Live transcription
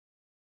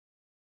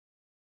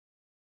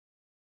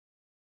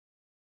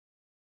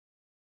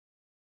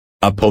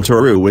A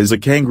potoroo is a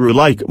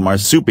kangaroo-like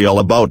marsupial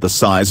about the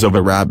size of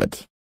a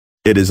rabbit.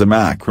 It is a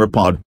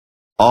macropod.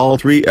 All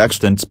three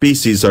extant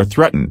species are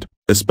threatened,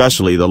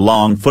 especially the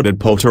long-footed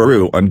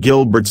potoroo and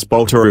Gilbert's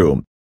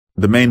potoroo.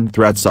 The main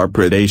threats are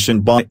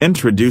predation by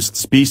introduced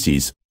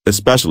species,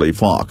 especially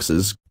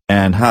foxes,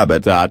 and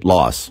habitat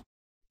loss.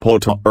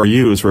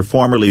 Potoroos were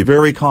formerly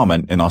very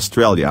common in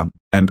Australia,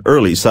 and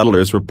early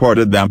settlers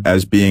reported them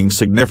as being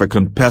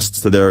significant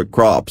pests to their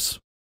crops.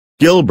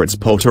 Gilbert's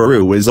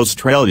potoroo is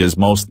Australia's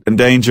most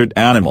endangered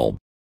animal.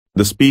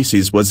 The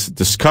species was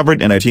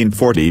discovered in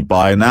 1840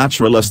 by a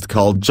naturalist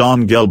called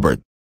John Gilbert.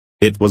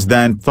 It was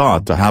then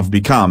thought to have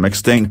become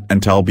extinct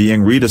until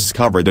being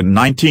rediscovered in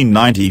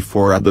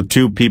 1994 at the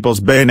Two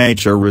Peoples Bay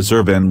Nature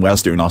Reserve in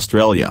Western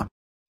Australia.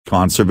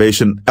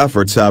 Conservation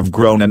efforts have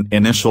grown an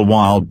initial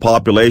wild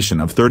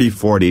population of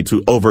 30-40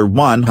 to over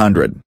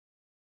 100.